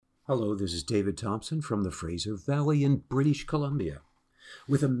Hello, this is David Thompson from the Fraser Valley in British Columbia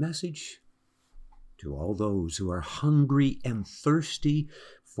with a message to all those who are hungry and thirsty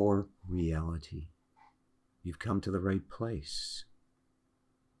for reality. You've come to the right place.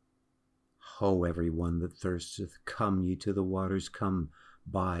 Ho, everyone that thirsteth, come ye to the waters, come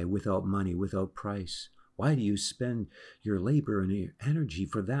buy without money, without price. Why do you spend your labor and your energy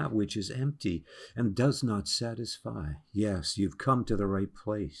for that which is empty and does not satisfy? Yes, you've come to the right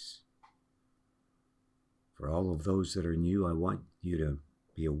place. For all of those that are new, I want you to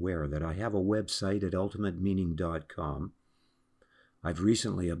be aware that I have a website at ultimatemeaning.com. I've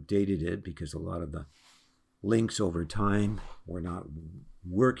recently updated it because a lot of the links over time were not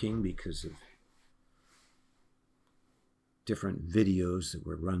working because of different videos that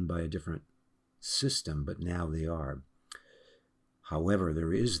were run by a different system, but now they are. However,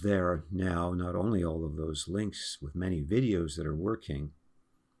 there is there now not only all of those links with many videos that are working.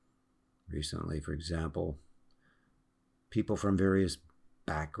 Recently, for example, people from various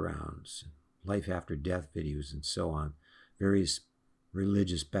backgrounds, life after death videos and so on, various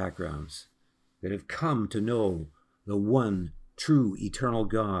religious backgrounds that have come to know the one true eternal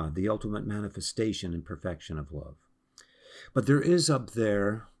God, the ultimate manifestation and perfection of love. But there is up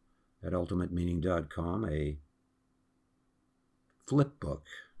there at ultimatemeaning.com a flip book.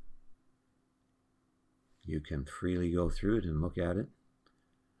 You can freely go through it and look at it.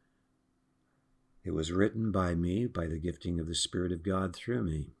 It was written by me, by the gifting of the Spirit of God through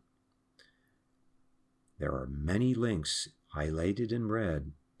me. There are many links highlighted in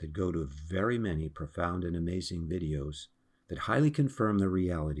red that go to very many profound and amazing videos that highly confirm the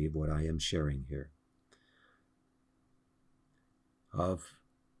reality of what I am sharing here. Of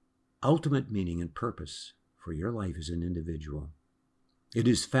ultimate meaning and purpose for your life as an individual. It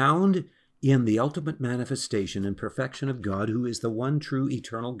is found in the ultimate manifestation and perfection of God, who is the one true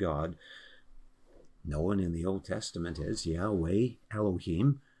eternal God, known in the Old Testament as Yahweh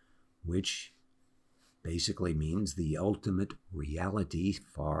Elohim, which basically means the ultimate reality,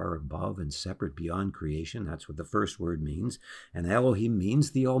 far above and separate beyond creation. That's what the first word means. And Elohim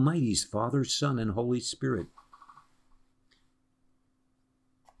means the Almighty's Father, Son, and Holy Spirit.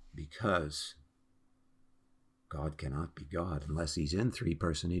 Because God cannot be God unless he's in three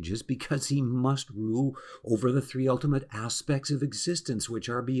personages, because he must rule over the three ultimate aspects of existence, which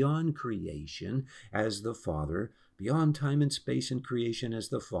are beyond creation as the Father, beyond time and space and creation as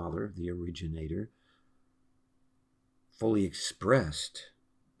the Father, the originator, fully expressed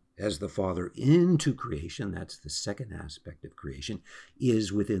as the Father into creation, that's the second aspect of creation,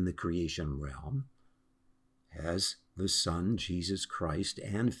 is within the creation realm, as the Son, Jesus Christ,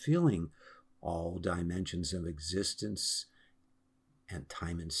 and filling all dimensions of existence and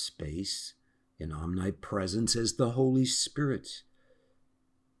time and space in omnipresence as the Holy Spirit.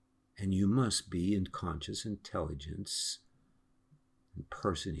 And you must be in conscious intelligence and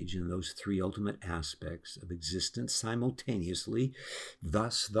personage in those three ultimate aspects of existence simultaneously.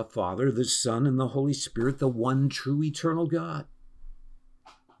 Thus, the Father, the Son, and the Holy Spirit, the one true eternal God.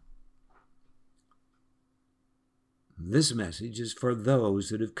 This message is for those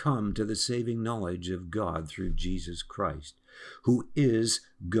that have come to the saving knowledge of God through Jesus Christ, who is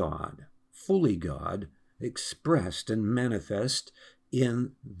God, fully God, expressed and manifest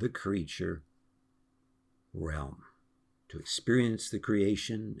in the creature realm, to experience the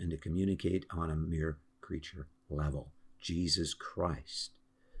creation and to communicate on a mere creature level. Jesus Christ,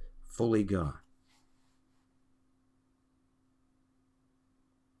 fully God.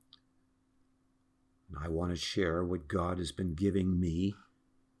 I want to share what God has been giving me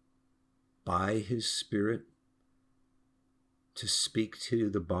by his Spirit to speak to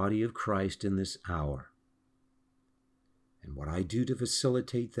the body of Christ in this hour. And what I do to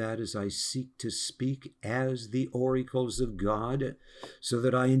facilitate that is I seek to speak as the oracles of God, so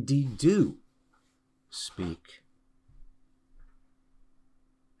that I indeed do speak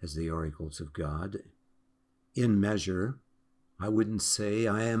as the oracles of God in measure. I wouldn't say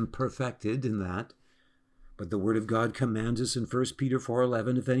I am perfected in that. But the Word of God commands us in 1 Peter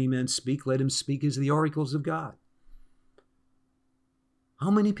 4:11, if any man speak, let him speak as the oracles of God.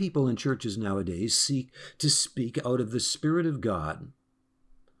 How many people in churches nowadays seek to speak out of the Spirit of God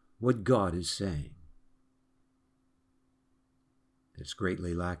what God is saying? It's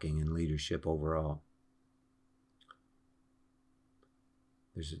greatly lacking in leadership overall.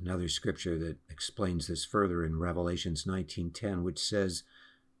 There's another scripture that explains this further in Revelations 19:10, which says,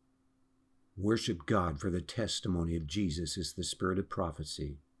 worship God, for the testimony of Jesus is the spirit of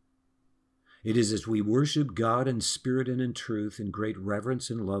prophecy. It is as we worship God in spirit and in truth, in great reverence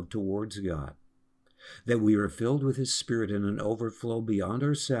and love towards God, that we are filled with his Spirit in an overflow beyond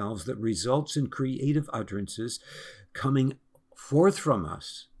ourselves that results in creative utterances coming forth from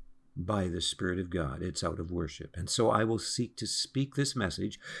us by the Spirit of God. It's out of worship. And so I will seek to speak this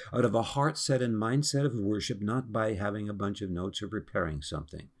message out of a heart set and mindset of worship, not by having a bunch of notes or preparing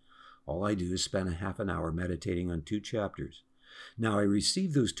something. All I do is spend a half an hour meditating on 2 chapters. Now I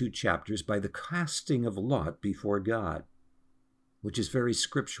received those 2 chapters by the casting of lot before God, which is very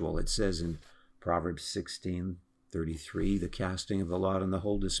scriptural. It says in Proverbs 16:33, the casting of the lot and the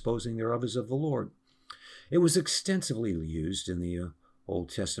whole disposing thereof is of the Lord. It was extensively used in the Old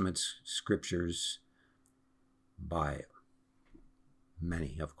Testament scriptures by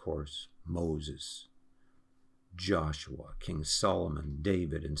many, of course, Moses, Joshua, King Solomon,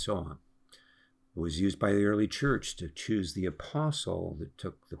 David, and so on. It was used by the early church to choose the apostle that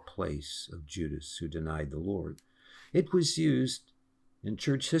took the place of Judas, who denied the Lord. It was used in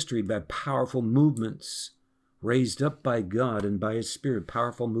church history by powerful movements raised up by God and by his Spirit,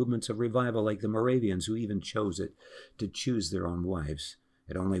 powerful movements of revival like the Moravians, who even chose it to choose their own wives.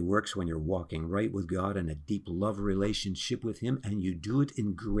 It only works when you're walking right with God in a deep love relationship with him, and you do it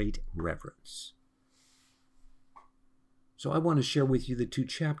in great reverence. So I want to share with you the 2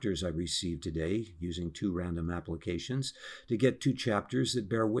 chapters I received today, using 2 random applications to get 2 chapters that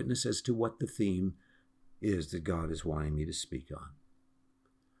bear witness as to what the theme is that God is wanting me to speak on.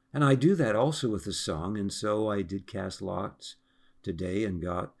 And I do that also with a song, and so I did cast lots today and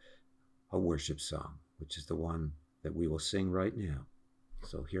got a worship song, which is the one that we will sing right now.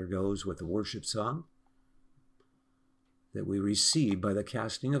 So here goes with the worship song that we received by the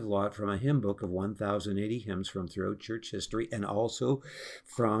casting of lot from a hymn book of 1,080 hymns from throughout church history, and also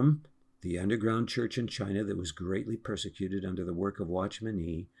from the underground church in China that was greatly persecuted under the work of Watchman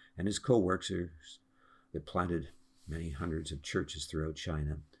Nee and his co-workers that planted many hundreds of churches throughout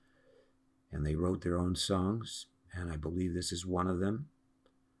China. And they wrote their own songs, and I believe this is one of them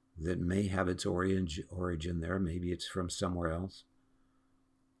that may have its origin there. Maybe it's from somewhere else.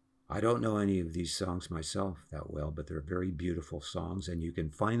 I don't know any of these songs myself that well, but they're very beautiful songs, and you can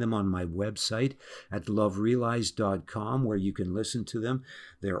find them on my website at loverealized.com, where you can listen to them.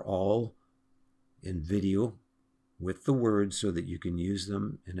 They're all in video with the words so that you can use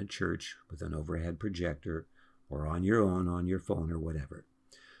them in a church with an overhead projector or on your own, on your phone or whatever.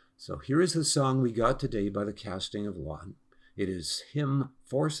 So here is the song we got today by the casting of lot. It is hymn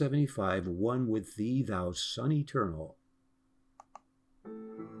 475, One with Thee, Thou Son Eternal.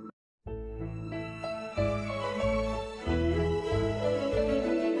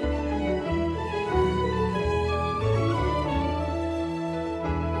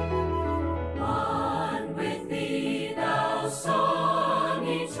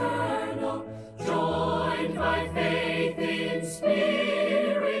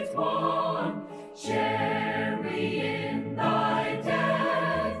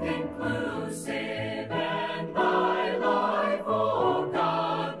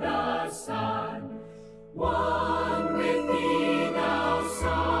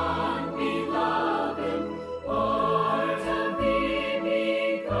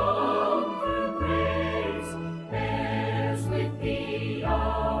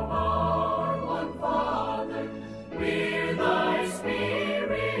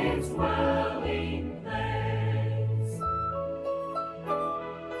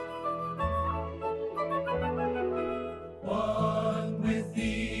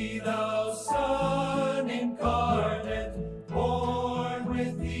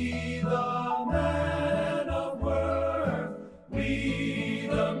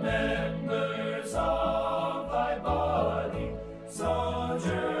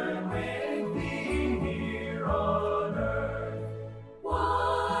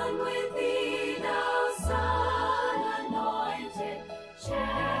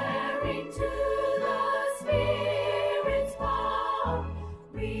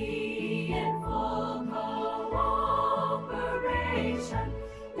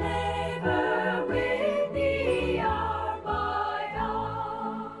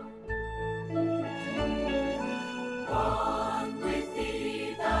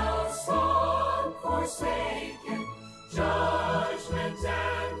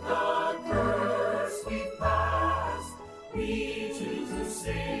 We choose to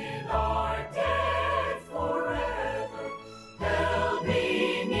sin our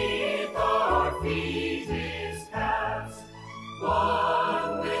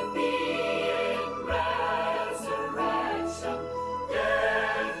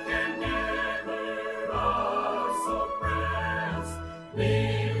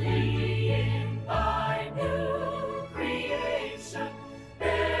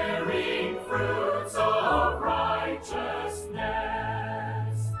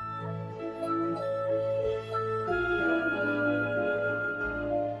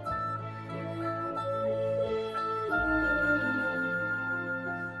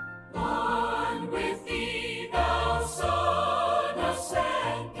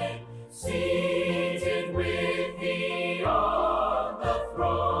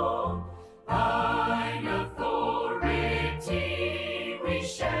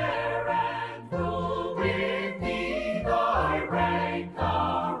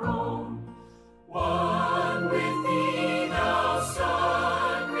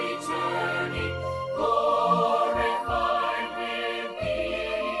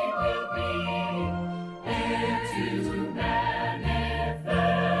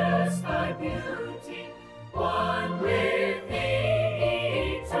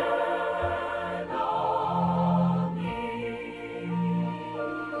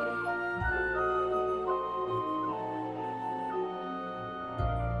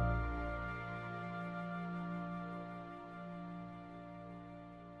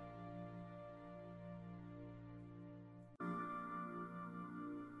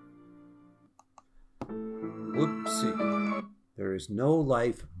Whoopsie. There is no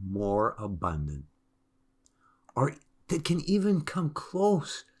life more abundant, or that can even come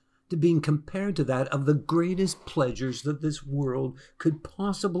close to being compared to that of the greatest pleasures that this world could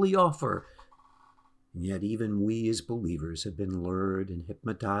possibly offer. And yet even we as believers have been lured and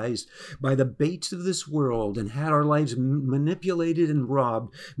hypnotized by the baits of this world and had our lives manipulated and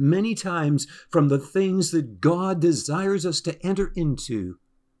robbed many times from the things that God desires us to enter into,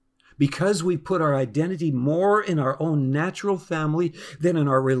 because we put our identity more in our own natural family than in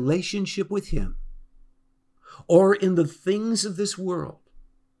our relationship with Him, or in the things of this world,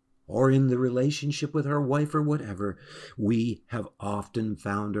 or in the relationship with our wife or whatever. We have often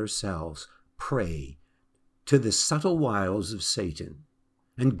found ourselves prey to the subtle wiles of Satan.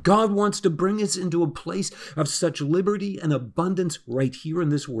 And God wants to bring us into a place of such liberty and abundance right here in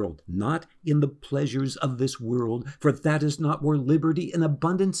this world, not in the pleasures of this world, for that is not where liberty and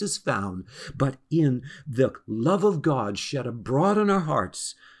abundance is found, but in the love of God shed abroad in our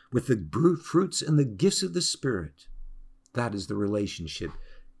hearts with the fruits and the gifts of the Spirit. That is the relationship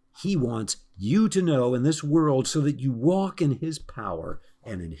He wants you to know in this world, so that you walk in His power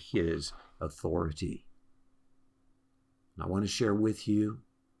and in His authority. I want to share with you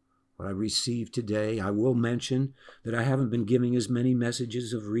what I received today. I will mention that I haven't been giving as many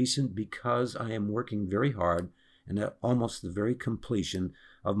messages of recent because I am working very hard and at almost the very completion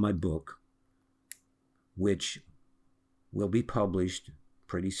of my book, which will be published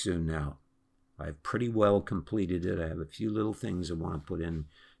pretty soon now. I've pretty well completed it. I have a few little things I want to put in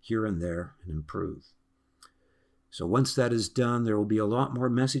here and there and improve. So once that is done, there will be a lot more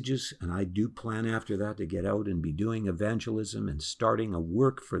messages, and I do plan after that to get out and be doing evangelism and starting a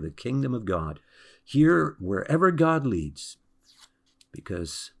work for the kingdom of God here, wherever God leads,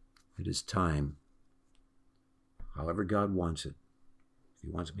 because it is time, however God wants it. If He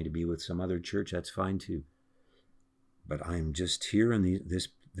wants me to be with some other church, that's fine too. But I'm just here in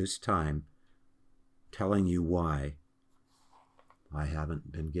this time telling you why I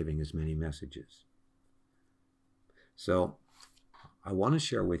haven't been giving as many messages. So I want to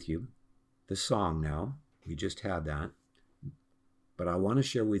share with you the song now. We just had that. But I want to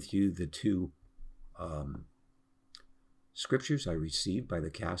share with you the two scriptures I received by the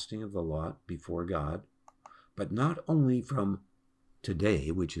casting of the lot before God, but not only from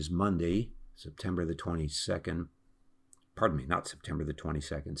today, which is Monday, September the 22nd. Pardon me, not September the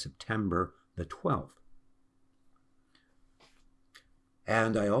 22nd, September the 12th.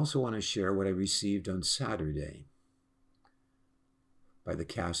 And I also want to share what I received on Saturday by the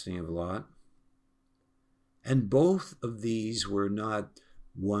casting of lot. And both of these were not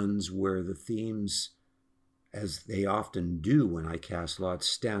ones where the themes, as they often do when I cast lots,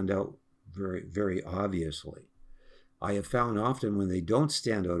 stand out very, very obviously. I have found often when they don't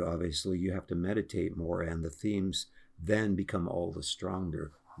stand out obviously, you have to meditate more, and the themes then become all the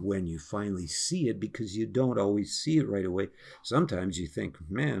stronger when you finally see it, because you don't always see it right away. Sometimes you think,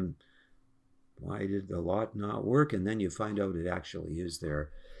 man, why did the lot not work? And then you find out it actually is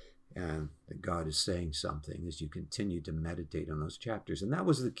there, and that God is saying something as you continue to meditate on those chapters. And that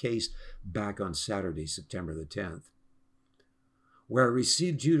was the case back on Saturday, September the 10th, where I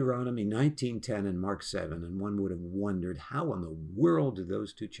received Deuteronomy 19:10 and Mark 7, and one would have wondered, how in the world do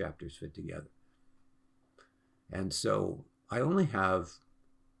those two chapters fit together? And so I only have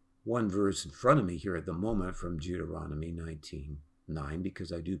one verse in front of me here at the moment from Deuteronomy 19:9,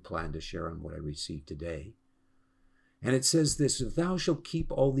 because I do plan to share on what I received today. And it says this: "If thou shalt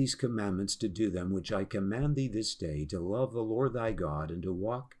keep all these commandments to do them, which I command thee this day, to love the Lord thy God, and to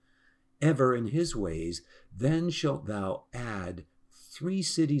walk ever in His ways, then shalt thou add 3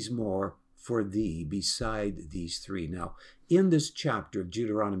 cities more for thee beside these 3. Now, in this chapter of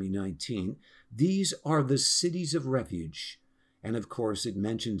Deuteronomy 19, these are the cities of refuge. And of course, it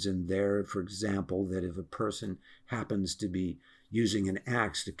mentions in there, for example, that if a person happens to be using an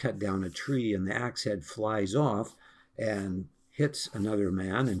axe to cut down a tree and the axe head flies off and hits another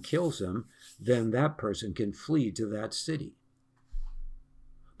man and kills him, then that person can flee to that city.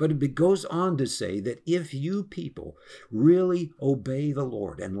 But it goes on to say that if you people really obey the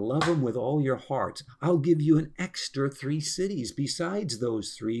Lord and love Him with all your hearts, I'll give you an extra 3 cities besides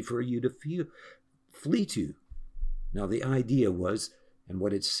those 3 for you to flee to. Now, the idea was, and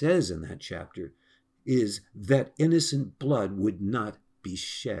what it says in that chapter, is that innocent blood would not be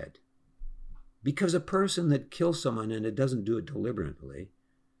shed. Because a person that kills someone, and it doesn't do it deliberately,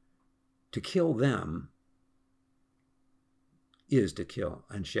 to kill them is to kill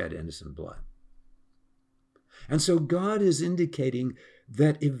and shed innocent blood. And so God is indicating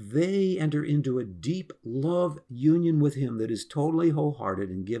that if they enter into a deep love union with Him that is totally wholehearted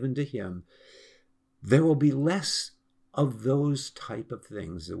and given to Him, there will be less of those type of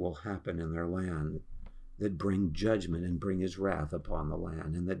things that will happen in their land that bring judgment and bring his wrath upon the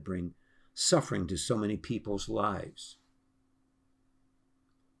land and that bring suffering to so many people's lives.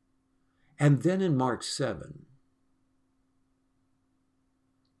 And then in Mark 7,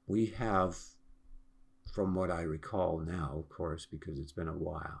 we have, from what I recall now, of course, because it's been a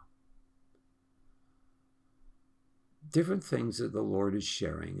while, different things that the Lord is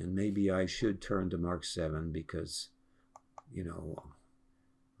sharing. And maybe I should turn to Mark 7 because,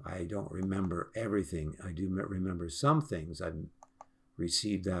 I don't remember everything. I do remember some things I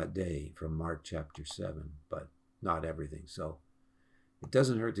received that day from Mark chapter 7, but not everything. So it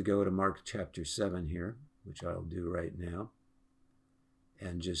doesn't hurt to go to Mark chapter 7 here, which I'll do right now,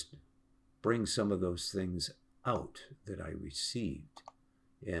 and just bring some of those things out that I received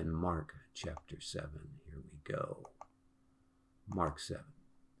in Mark chapter 7. Here we go. Mark 7.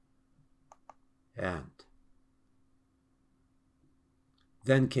 And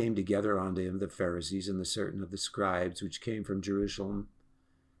then came together unto him the Pharisees and the certain of the scribes which came from Jerusalem.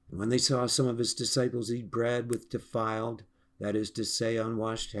 And when they saw some of his disciples eat bread with defiled, that is to say,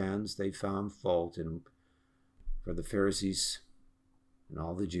 unwashed hands, they found fault. And for the Pharisees and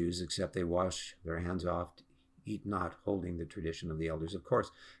all the Jews, except they wash their hands off, eat not, holding the tradition of the elders. Of course,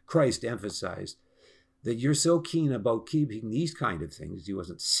 Christ emphasized that you're so keen about keeping these kind of things. He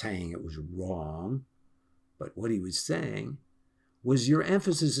wasn't saying it was wrong, but what he was saying was your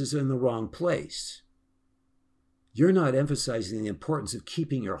emphasis is in the wrong place. You're not emphasizing the importance of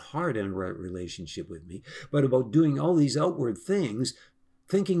keeping your heart in a right relationship with me, but about doing all these outward things,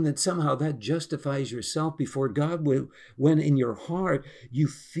 thinking that somehow that justifies yourself before God, when in your heart you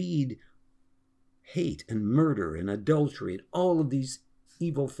feed hate and murder and adultery and all of these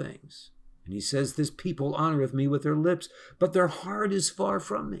evil things. And he says, this people honoreth me with their lips, but their heart is far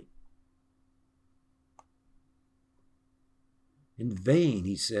from me. In vain,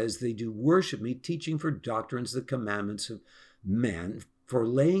 he says, they do worship me, teaching for doctrines the commandments of men. For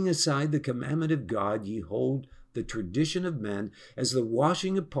laying aside the commandment of God, ye hold the tradition of men, as the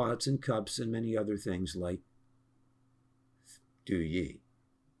washing of pots and cups and many other things like do ye.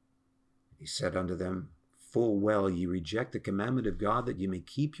 He said unto them, full well ye reject the commandment of God, that ye may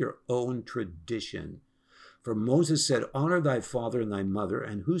keep your own tradition. For Moses said, honor thy father and thy mother,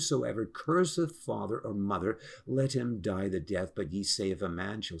 and whosoever curseth father or mother, let him die the death. But ye say, if a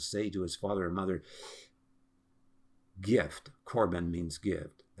man shall say to his father or mother, gift, korban means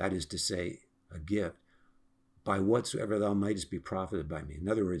gift, that is to say, a gift, by whatsoever thou mightest be profited by me. In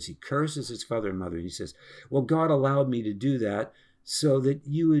other words, he curses his father and mother. He says, well, God allowed me to do that so that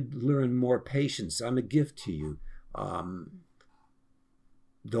you would learn more patience. I'm a gift to you,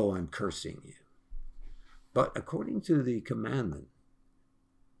 though I'm cursing you. But according to the commandment,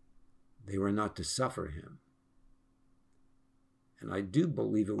 they were not to suffer him. And I do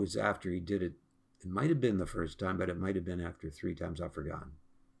believe it was after he did it. It might have been the first time, but it might have been after 3 times. I've forgotten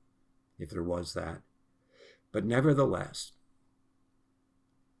if there was that. But nevertheless,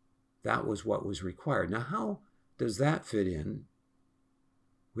 that was what was required. Now, how does that fit in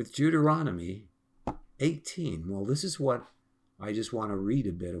with Deuteronomy 18? Well, this is what I just want to read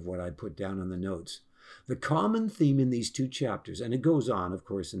a bit of what I put down in the notes. The common theme in these 2 chapters, and it goes on, of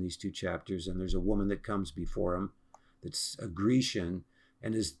course, in these 2 chapters, and there's a woman that comes before him that's a Grecian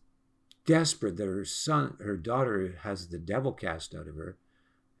and is desperate that her daughter has the devil cast out of her.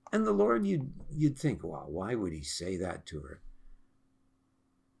 And the Lord, you'd think, well, why would he say that to her?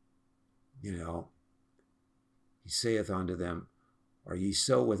 He saith unto them, are ye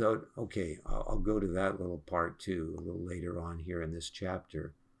so without... Okay, I'll go to that little part too, a little later on here in this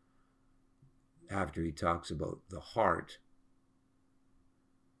chapter, after he talks about the heart.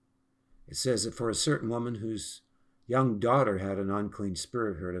 It says that for a certain woman whose young daughter had an unclean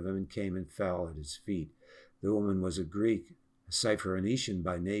spirit heard of him and came and fell at his feet. The woman was a Greek, a Syrophoenician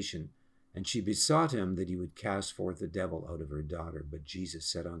by nation, and she besought him that he would cast forth the devil out of her daughter. But Jesus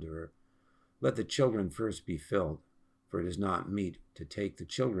said unto her, let the children first be filled, for it is not meet to take the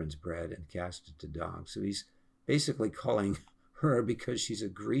children's bread and cast it to dogs. So he's basically calling her, because she's a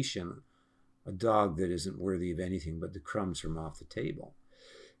Grecian, a dog that isn't worthy of anything but the crumbs from off the table.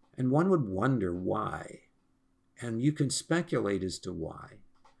 And one would wonder why. And you can speculate as to why.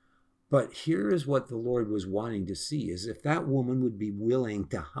 But here is what the Lord was wanting to see, is if that woman would be willing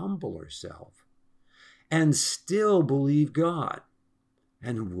to humble herself and still believe God.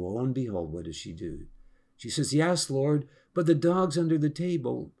 And lo and behold, what does she do? She says, yes, Lord, but the dogs under the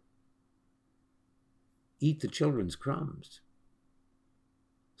table eat the children's crumbs.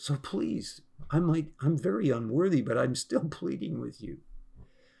 So please, I'm very unworthy, but I'm still pleading with you.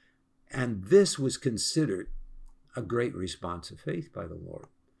 And this was considered a great response of faith by the Lord,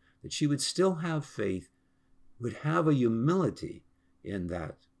 that she would still have faith, would have a humility in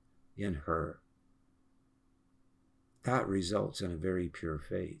her. That results in a very pure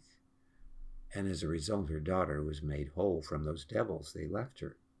faith. And as a result, her daughter was made whole from those devils. They left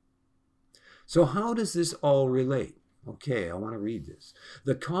her. So how does this all relate? Okay, I want to read this.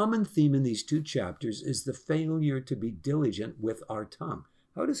 The common theme in these two chapters is the failure to be diligent with our tongue.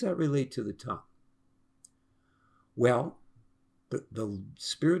 How does that relate to the tongue? Well, the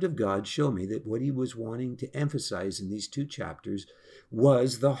Spirit of God showed me that what he was wanting to emphasize in these two chapters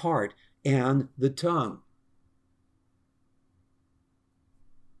was the heart and the tongue.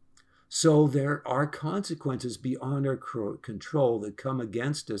 So there are consequences beyond our control that come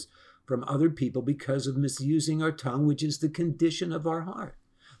against us from other people because of misusing our tongue, which is the condition of our heart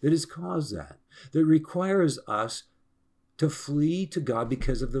that has caused that requires us to flee to God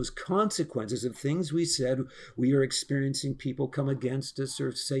because of those consequences of things we said. We are experiencing people come against us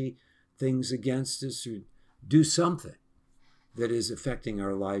or say things against us or do something that is affecting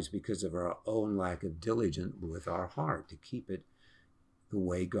our lives because of our own lack of diligence with our heart to keep it the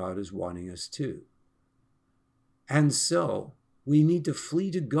way God is wanting us to. And so we need to flee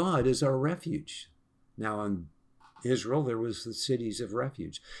to God as our refuge. Now in Israel, there was the cities of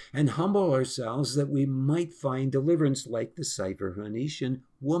refuge, and humble ourselves that we might find deliverance like the Syrophoenician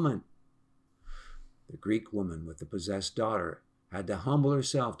woman. The Greek woman with the possessed daughter had to humble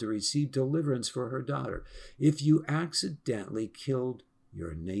herself to receive deliverance for her daughter. If you accidentally killed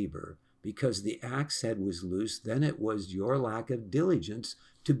your neighbor because the axe head was loose, then it was your lack of diligence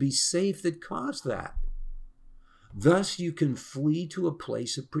to be safe that caused that. Thus you can flee to a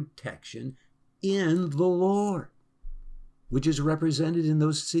place of protection in the Lord, which is represented in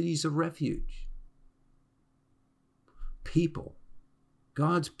those cities of refuge.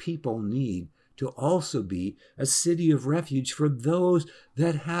 God's people need to also be a city of refuge for those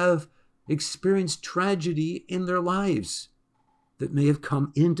that have experienced tragedy in their lives, that may have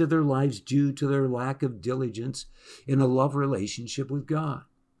come into their lives due to their lack of diligence in a love relationship with God.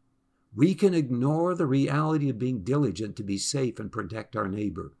 We can ignore the reality of being diligent to be safe and protect our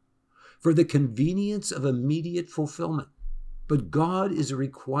neighbor for the convenience of immediate fulfillment. But God is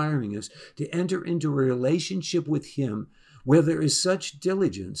requiring us to enter into a relationship with him where there is such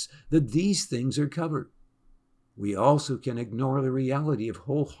diligence that these things are covered. We also can ignore the reality of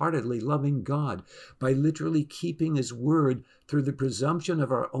wholeheartedly loving God by literally keeping his word through the presumption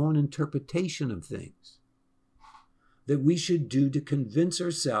of our own interpretation of things that we should do to convince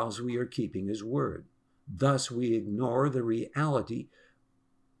ourselves we are keeping his word. Thus, we ignore the reality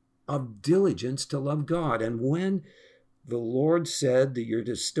of diligence to love God. And when the Lord said that you're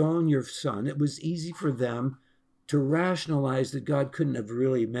to stone your son, it was easy for them to rationalize that God couldn't have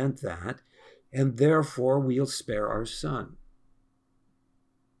really meant that, and therefore we'll spare our son.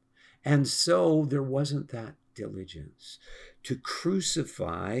 And so there wasn't that diligence to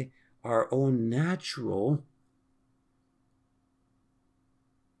crucify our own natural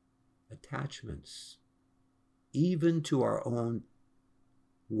attachments, even to our own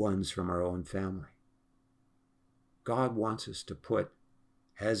ones from our own family. God wants us to put,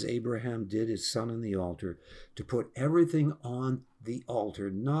 as Abraham did his son on the altar, to put everything on the altar,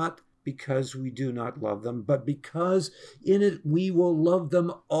 not because we do not love them, but because in it we will love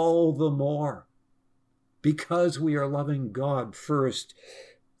them all the more. Because we are loving God first,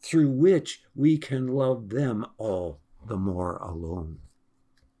 through which we can love them all the more alone.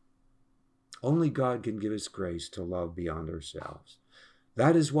 Only God can give us grace to love beyond ourselves.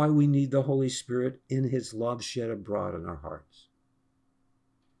 That is why we need the Holy Spirit in his love shed abroad in our hearts.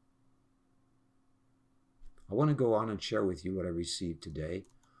 I want to go on and share with you what I received today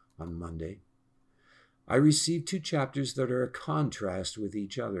on Monday. I received 2 chapters that are a contrast with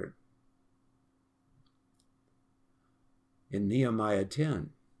each other. In Nehemiah 10,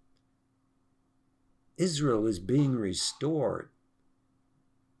 Israel is being restored.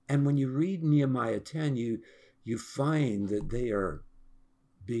 And when you read Nehemiah 10, you find that they are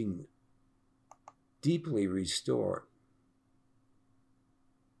being deeply restored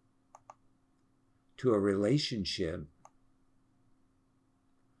to a relationship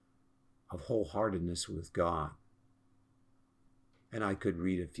of wholeheartedness with God. And I could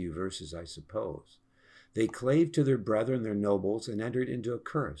read a few verses, I suppose. They clave to their brethren, their nobles, and entered into a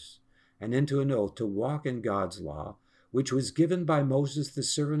curse and into an oath to walk in God's law, which was given by Moses, the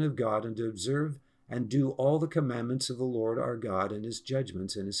servant of God, and to observe and do all the commandments of the Lord our God and his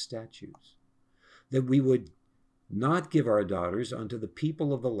judgments and his statutes, that we would not give our daughters unto the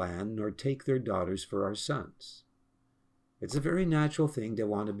people of the land, nor take their daughters for our sons. It's a very natural thing to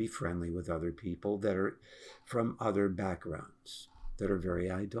want to be friendly with other people that are from other backgrounds, that are very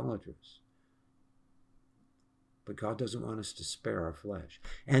idolatrous. But God doesn't want us to spare our flesh.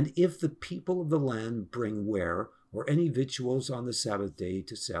 And if the people of the land bring ware or any victuals on the Sabbath day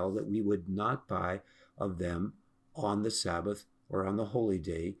to sell, that we would not buy of them on the Sabbath or on the holy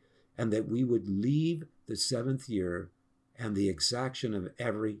day, and that we would leave the seventh year and the exaction of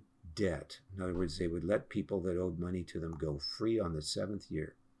every debt. In other words, they would let people that owed money to them go free on the seventh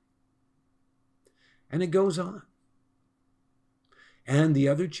year. And it goes on. And the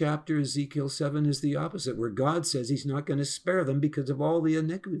other chapter, Ezekiel 7, is the opposite, where God says he's not going to spare them because of all the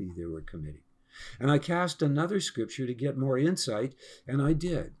iniquity they were committing. And I cast another scripture to get more insight, and I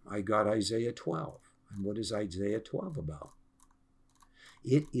did. I got Isaiah 12. And what is Isaiah 12 about?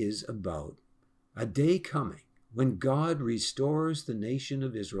 It is about a day coming when God restores the nation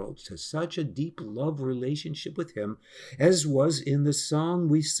of Israel to such a deep love relationship with him, as was in the song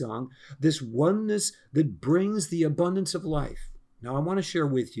we sung, this oneness that brings the abundance of life. Now, I want to share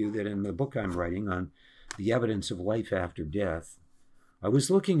with you that in the book I'm writing on the evidence of life after death, I was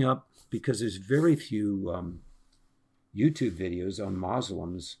looking up, because there's very few YouTube videos on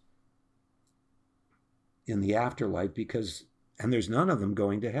Muslims in the afterlife, and there's none of them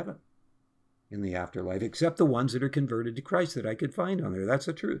going to heaven in the afterlife, except the ones that are converted to Christ that I could find on there. That's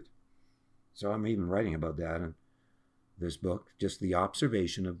the truth. So I'm even writing about that in this book, just the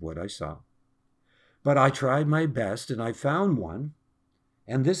observation of what I saw. But I tried my best, and I found one.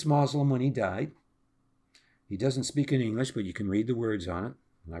 And this Muslim, when he died, he doesn't speak in English, but you can read the words on it,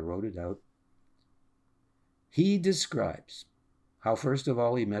 and I wrote it out. He describes how, first of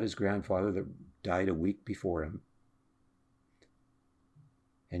all, he met his grandfather that died a week before him.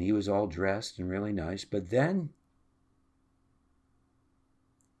 And he was all dressed and really nice. But then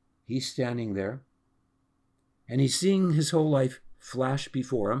he's standing there, and he's seeing his whole life flash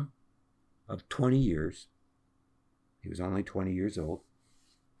before him of 20 years. He was only 20 years old.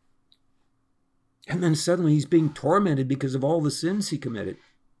 And then suddenly he's being tormented because of all the sins he committed.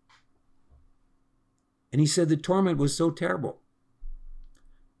 And he said the torment was so terrible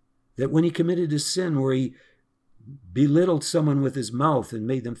that when he committed a sin where he belittled someone with his mouth and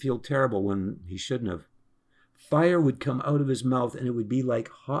made them feel terrible when he shouldn't have, fire would come out of his mouth, and it would be like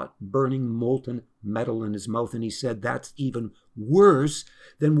hot, burning, molten metal in his mouth. And he said that's even worse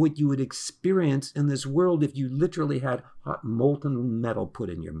than what you would experience in this world if you literally had hot, molten metal put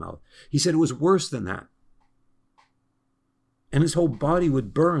in your mouth. He said it was worse than that. And his whole body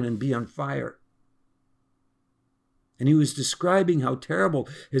would burn and be on fire. And he was describing how terrible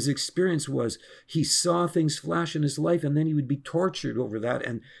his experience was. He saw things flash in his life, and then he would be tortured over that,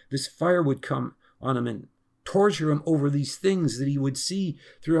 and this fire would come on him and torture him over these things that he would see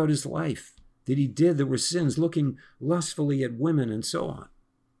throughout his life, that he did that were sins, looking lustfully at women and so on,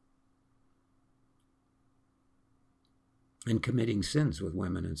 and committing sins with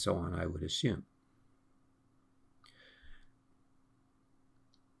women and so on, I would assume.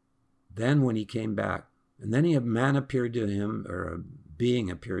 Then when he came back, and then a man appeared to him, or a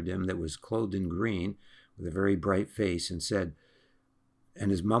being appeared to him that was clothed in green with a very bright face, and said, and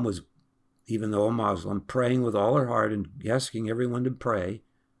his mom was, even though a Muslim, praying with all her heart and asking everyone to pray.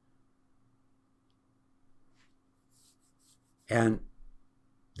 And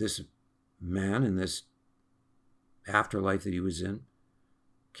this man in this afterlife that he was in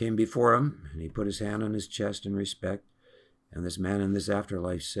came before him, and he put his hand on his chest in respect. And this man in this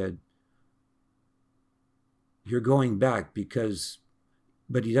afterlife said, "You're going back because,"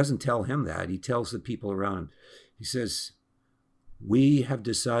 but he doesn't tell him that. He tells the people around him. He says, "We have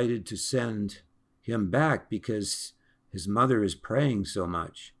decided to send him back because his mother is praying so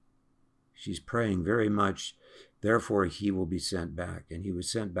much. She's praying very much. Therefore, he will be sent back." And he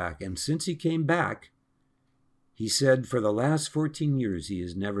was sent back. And since he came back, he said for the last 14 years, he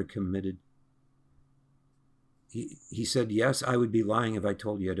has never committed. He said, yes, I would be lying if I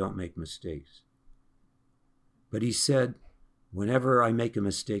told you I don't make mistakes. But he said, whenever I make a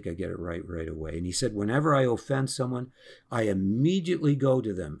mistake, I get it right away. And he said, whenever I offend someone, I immediately go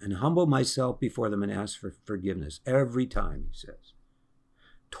to them and humble myself before them and ask for forgiveness. Every time, he says.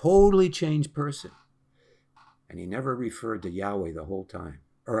 Totally changed person. And he never referred to Yahweh the whole time.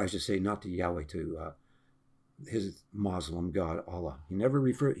 Or I should say, not to Yahweh, to his Muslim God, Allah. He never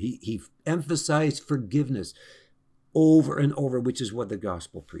referred, he emphasized forgiveness over and over, which is what the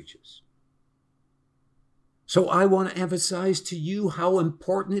gospel preaches. So I want to emphasize to you how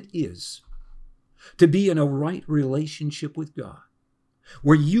important it is to be in a right relationship with God,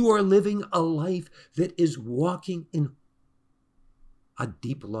 where you are living a life that is walking in a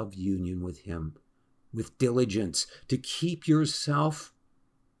deep love union with Him with diligence to keep yourself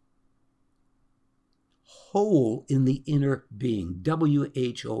whole in the inner being,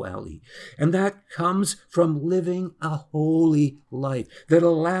 W-H-O-L-E. And that comes from living a holy life that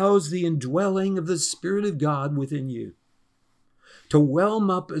allows the indwelling of the Spirit of God within you to whelm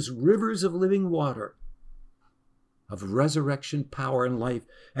up as rivers of living water, of resurrection power and life,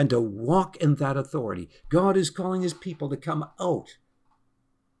 and to walk in that authority. God is calling his people to come out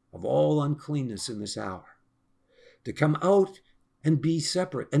of all uncleanness in this hour, to come out and be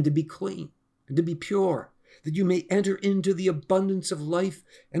separate and to be clean and to be pure, that you may enter into the abundance of life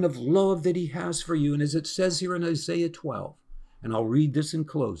and of love that he has for you. And as it says here in Isaiah 12, and I'll read this in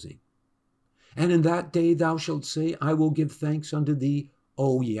closing, and in that day thou shalt say, I will give thanks unto thee,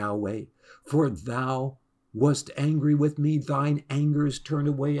 O Yahweh, for thou wast angry with me, thine anger is turned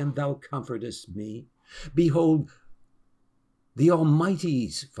away, and thou comfortest me. Behold, the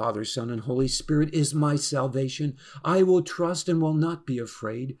Almighty's, Father, Son, and Holy Spirit, is my salvation. I will trust and will not be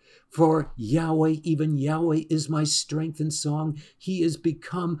afraid. For Yahweh, even Yahweh, is my strength and song. He is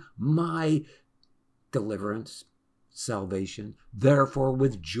become my deliverance, salvation. Therefore,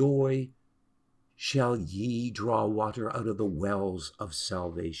 with joy shall ye draw water out of the wells of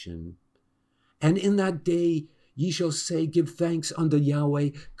salvation. And in that day ye shall say, give thanks unto Yahweh,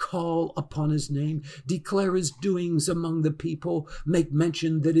 call upon his name, declare his doings among the people, make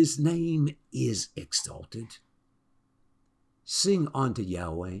mention that his name is exalted. Sing unto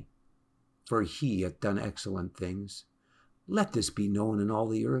Yahweh, for he hath done excellent things. Let this be known in all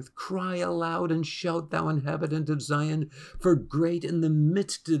the earth. Cry aloud and shout, thou inhabitant of Zion, for great in the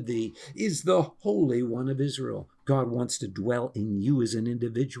midst of thee is the Holy One of Israel. God wants to dwell in you as an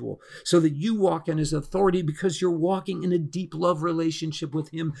individual so that you walk in his authority because you're walking in a deep love relationship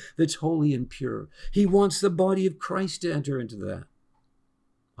with him that's holy and pure. He wants the body of Christ to enter into that.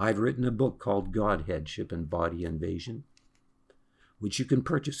 I've written a book called Godheadship and Body Invasion, which you can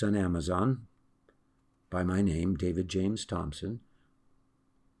purchase on Amazon by my name, David James Thompson.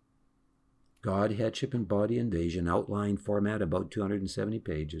 Godheadship and Body Invasion, outline format, about 270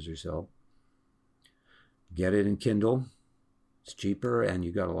 pages or so. Get it in Kindle. It's cheaper, and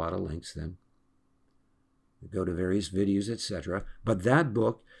you got a lot of links then. You go to various videos, etc. But that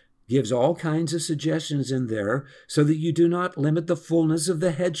book gives all kinds of suggestions in there so that you do not limit the fullness of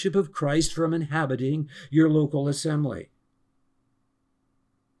the headship of Christ from inhabiting your local assembly.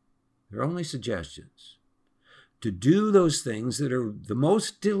 They're only suggestions. To do those things that are the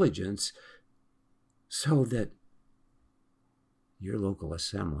most diligence so that your local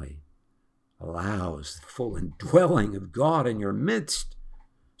assembly allows the full indwelling of God in your midst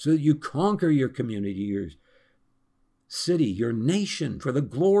so that you conquer your community, your city, your nation for the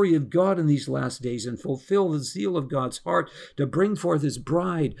glory of God in these last days and fulfill the zeal of God's heart to bring forth his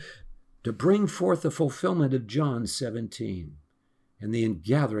bride, to bring forth the fulfillment of John 17 and the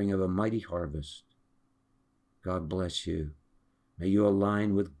ingathering of a mighty harvest. God bless you. May you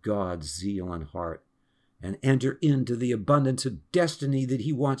align with God's zeal and heart and enter into the abundance of destiny that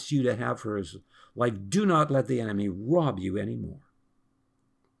he wants you to have for his life. Do not let the enemy rob you anymore.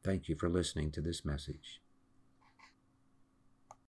 Thank you for listening to this message.